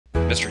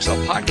Mr. Excel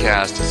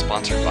podcast is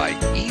sponsored by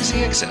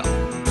Easy Excel.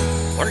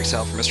 Learn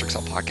Excel from Mr.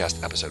 Excel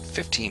podcast episode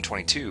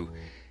 1522,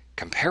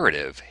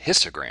 Comparative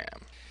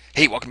Histogram.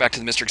 Hey, welcome back to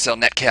the Mr. Excel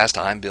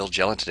Netcast. I'm Bill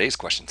Jella. Today's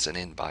question sent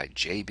in by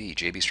JB.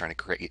 JB's trying to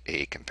create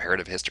a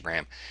comparative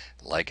histogram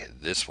like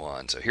this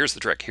one. So here's the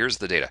trick. Here's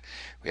the data.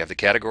 We have the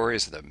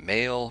categories, the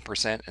male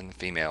percent and the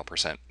female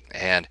percent.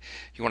 And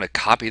you want to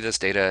copy this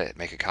data,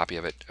 make a copy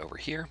of it over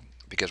here,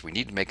 because we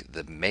need to make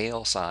the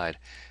male side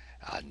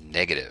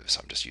negative. So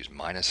I'm just use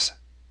minus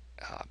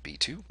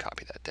B2,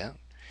 copy that down.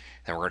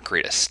 Then we're going to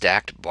create a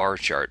stacked bar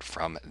chart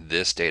from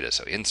this data.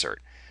 So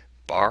insert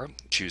bar,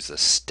 choose the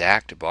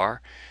stacked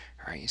bar.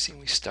 All right, you see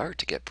we start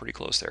to get pretty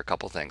close there. A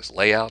couple things: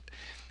 layout,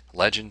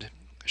 legend,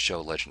 show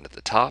legend at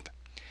the top.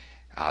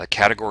 The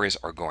categories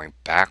are going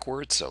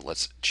backwards, so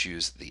let's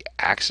choose the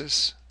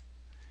axis.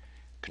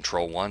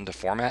 Control 1 to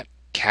format.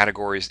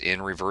 Categories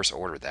in reverse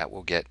order. That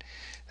will get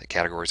the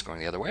categories going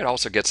the other way. It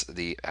also gets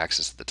the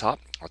axis at the top.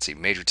 Let's see,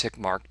 major tick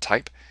mark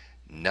type,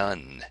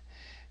 none.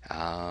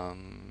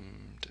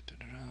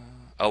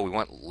 Oh, we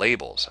want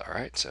labels. All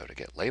right, so to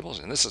get labels,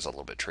 and this is a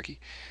little bit tricky.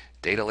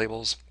 Data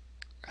labels.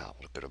 A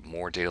little bit of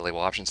more data label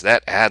options.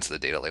 That adds the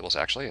data labels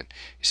actually, and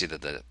you see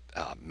that the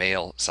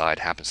male side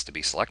happens to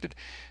be selected.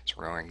 So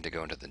we're going to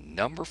go into the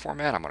number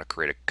format. I'm going to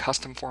create a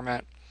custom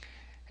format,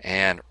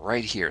 and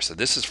right here. So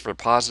this is for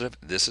positive.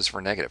 This is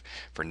for negative.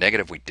 For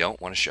negative, we don't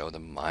want to show the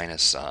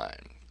minus sign.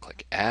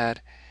 Click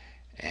Add,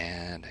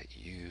 and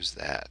use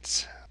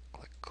that.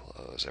 Click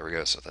Close. There we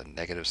go. So the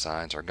negative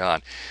signs are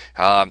gone.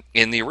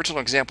 In the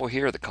original example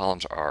here, the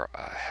columns are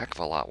a heck of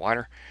a lot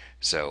wider.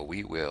 So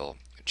we will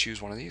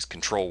choose one of these,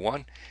 Control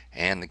 1,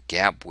 and the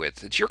gap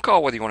width. It's your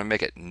call whether you want to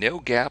make it no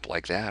gap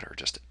like that or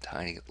just a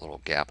tiny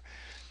little gap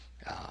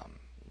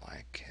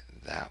like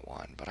that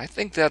one. But I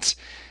think that's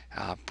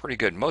pretty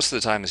good. Most of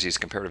the time these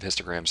comparative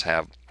histograms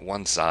have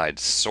one side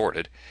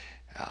sorted,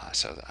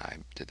 so I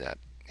did that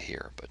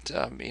here.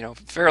 But you know,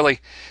 fairly,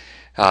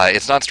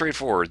 it's not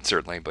straightforward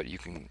certainly, but you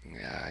can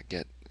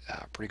get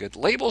pretty good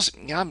labels.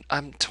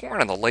 I'm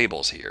torn on the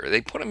labels here. They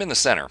put them in the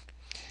center.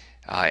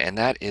 And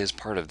that is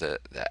part of the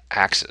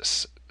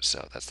axis.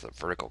 So that's the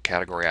vertical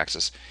category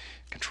axis.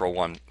 Control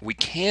 1. We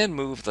can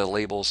move the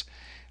labels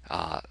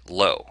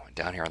low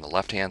down here on the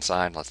left hand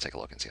side. Let's take a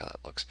look and see how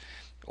that looks.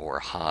 Or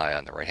high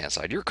on the right hand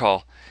side. Your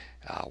call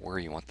where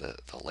you want the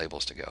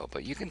labels to go.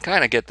 But you can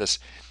kind of get this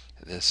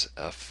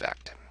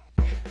effect.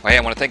 Well, hey,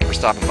 I want to thank you for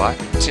stopping by.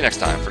 See you next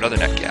time for another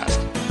Netcast.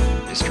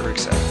 Mr.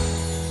 Excel.